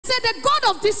said, the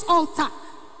God of this altar,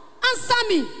 answer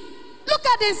me. Look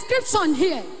at the inscription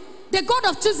here. The God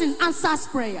of choosing answers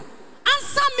prayer.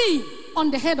 Answer me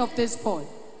on the head of this boy.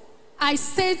 I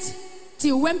stayed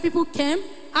till when people came.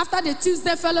 After the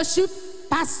Tuesday fellowship,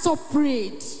 pastor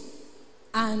prayed.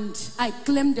 And I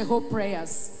claimed the whole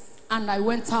prayers. And I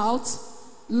went out.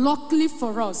 Luckily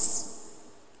for us,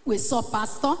 we saw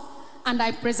pastor. And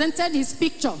I presented his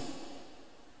picture.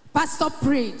 Pastor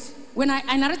prayed. When I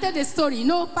narrated the story, you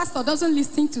know, pastor doesn't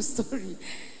listen to story.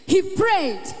 He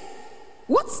prayed.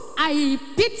 What I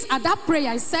picked at that prayer,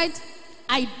 I said,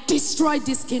 I destroyed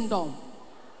this kingdom.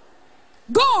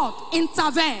 God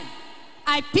intervened.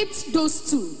 I picked those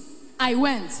two. I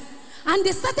went. And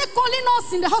they started calling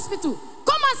us in the hospital.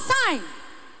 Come and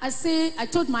sign. I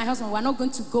told my husband, we're not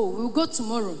going to go. We'll go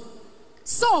tomorrow.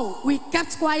 So we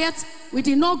kept quiet. We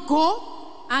did not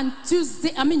go. And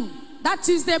that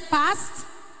Tuesday passed.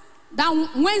 That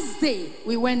Wednesday,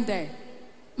 we went there.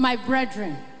 My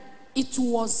brethren, it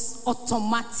was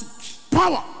automatic.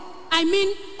 Power. I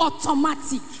mean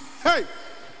automatic. Hey.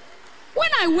 When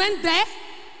I went there,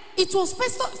 it was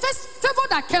first favor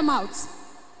that came out.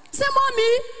 Say,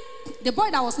 Mommy, the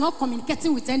boy that was not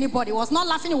communicating with anybody, was not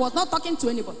laughing, he was not talking to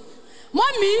anybody.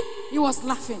 Mommy, he was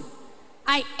laughing.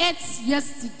 I ate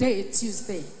yesterday,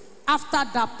 Tuesday, after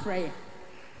that prayer.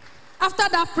 After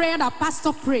that prayer, the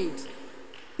pastor prayed.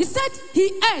 He said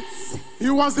he ate. He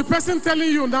was the person telling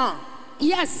you now?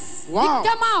 Yes. Wow. He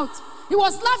came out. He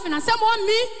was laughing and said,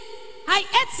 Mommy, I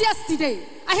ate yesterday.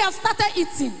 I have started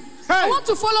eating. Hey. I want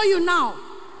to follow you now.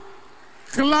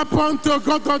 Clap unto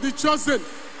God of the chosen.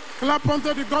 Clap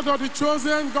unto the God of the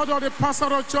chosen, God of the pastor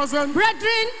of chosen.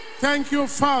 Brethren, thank you,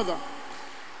 Father.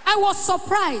 I was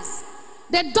surprised.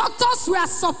 The doctors were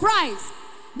surprised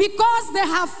because they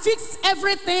have fixed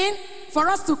everything for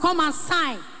us to come and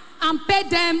sign and pay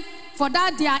them for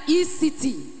that their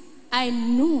ECT. I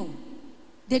knew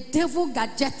the devil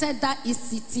gadgeted that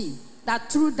ECT,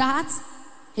 that through that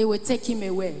he will take him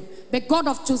away. But God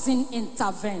of choosing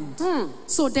intervened.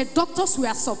 So the doctors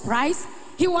were surprised.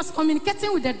 He was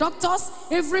communicating with the doctors.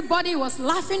 Everybody was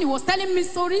laughing. He was telling me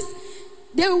stories.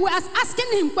 They were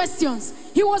asking him questions.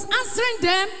 He was answering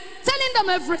them, telling them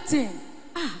everything.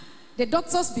 The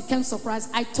doctors became surprised.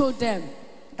 I told them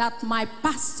that my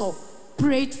pastor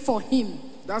prayed for him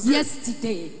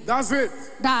yesterday. That's it.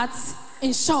 That,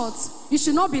 in short, you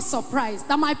should not be surprised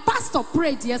that my pastor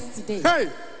prayed yesterday. Hey.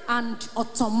 And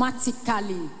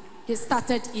automatically, he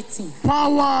started eating.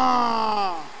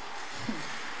 Power!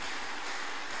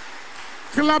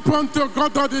 Clap unto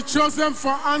God of the chosen for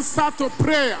answer to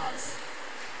prayers.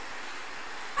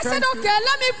 I said, okay,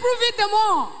 let me prove it the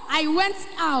more. I went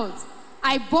out.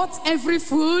 I bought every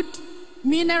food,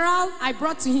 mineral, I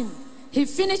brought to him. He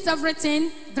finished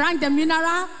everything, drank the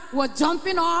mineral, was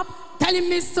jumping up, telling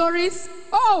me stories.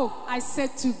 Oh, I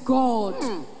said to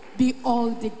God, be all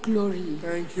the glory.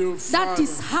 Thank you, Father. That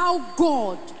is how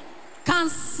God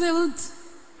cancelled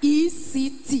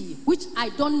ECT, which I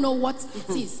don't know what it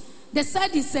is. They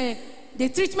said it's the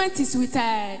treatment is with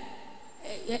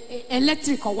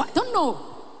electric or what? I don't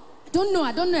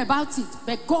know about it.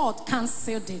 But God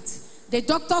cancelled it. The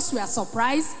doctors were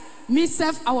surprised.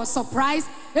 Myself, I was surprised.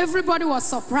 Everybody was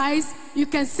surprised. You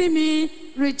can see me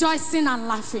rejoicing and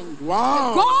laughing.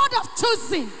 Wow. The God of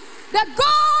choosing, the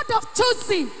God of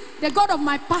choosing, the God of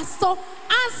my pastor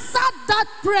answered that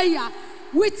prayer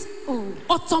with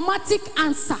automatic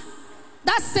answer.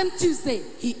 That same Tuesday,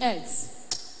 he ate.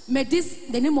 May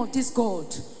the name of this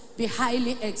God be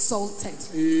highly exalted.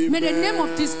 Amen. May the name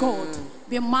of this God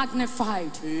be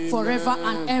magnified forever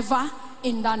and ever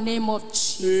in the name of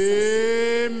Jesus.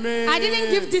 Amen. I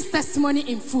didn't give this testimony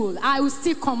in full. I will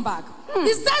still come back.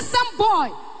 Is there some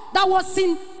boy that was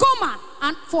in coma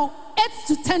and for 8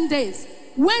 to 10 days?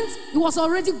 When he was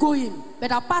already going,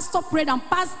 but our pastor prayed and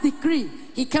passed decree,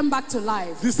 he came back to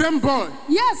life. The same boy?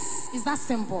 Yes, it's that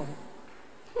same boy.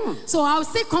 So I'll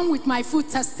still come with my full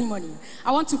testimony.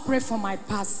 I want to pray for my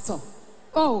pastor.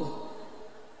 Oh,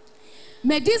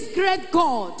 may this great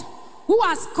God who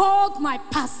has called my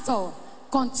pastor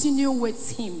continue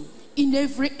with him in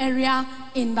every area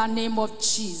in the name of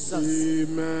Jesus.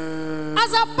 Amen.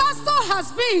 As our pastor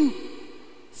has been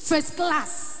first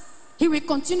class, he will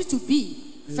continue to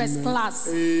be first class.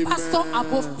 Amen. Pastor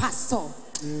above pastor.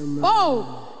 Amen.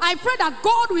 Oh, I pray that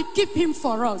God will keep him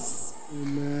for us.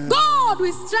 Amen. God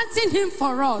will strengthen him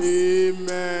for us.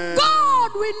 Amen.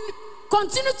 God will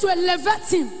continue to elevate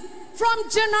him from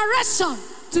generation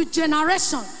to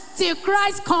generation till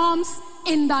Christ comes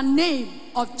in the name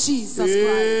of Jesus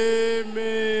Christ.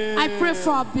 Amen. I pray for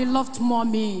our beloved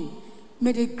mommy.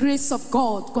 May the grace of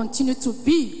God continue to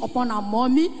be upon our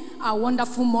mommy our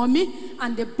wonderful mommy,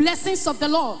 and the blessings of the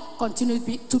Lord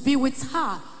continue to be with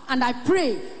her. And I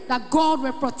pray that God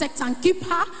will protect and keep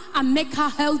her and make her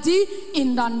healthy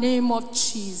in the name of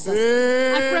Jesus.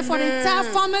 Amen. I pray for the entire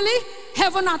family,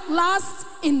 heaven at last,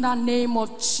 in the name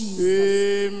of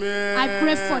Jesus. Amen. I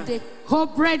pray for the whole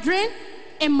brethren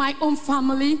in my own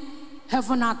family,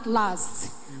 heaven at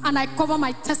last. And I cover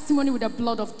my testimony with the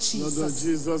blood of Jesus. Blood of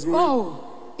Jesus.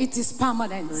 Oh, it is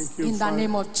permanent in the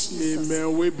name of Jesus.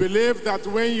 Amen. We believe that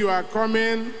when you are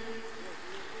coming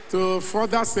to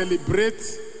further celebrate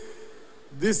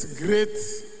this great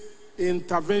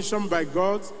intervention by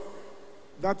God,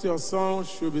 that your son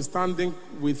should be standing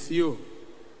with you.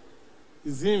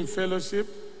 Is he in fellowship?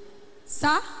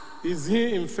 Sir? Is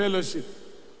he in fellowship?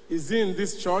 Is he in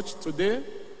this church today?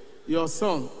 Your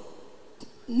son?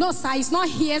 No, sir, he's not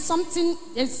here. Something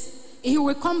is, he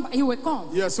will come.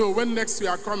 Yeah, so when next you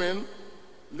are coming,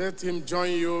 let him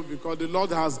join you because the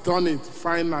Lord has done it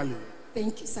finally.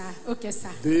 Thank you, sir. Okay,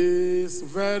 sir. This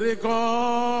very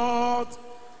God,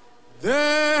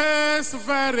 this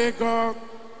very God,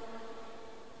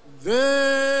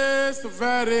 this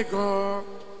very God,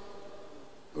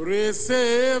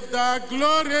 receive the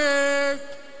glory.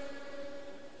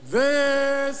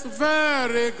 This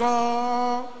very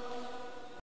God,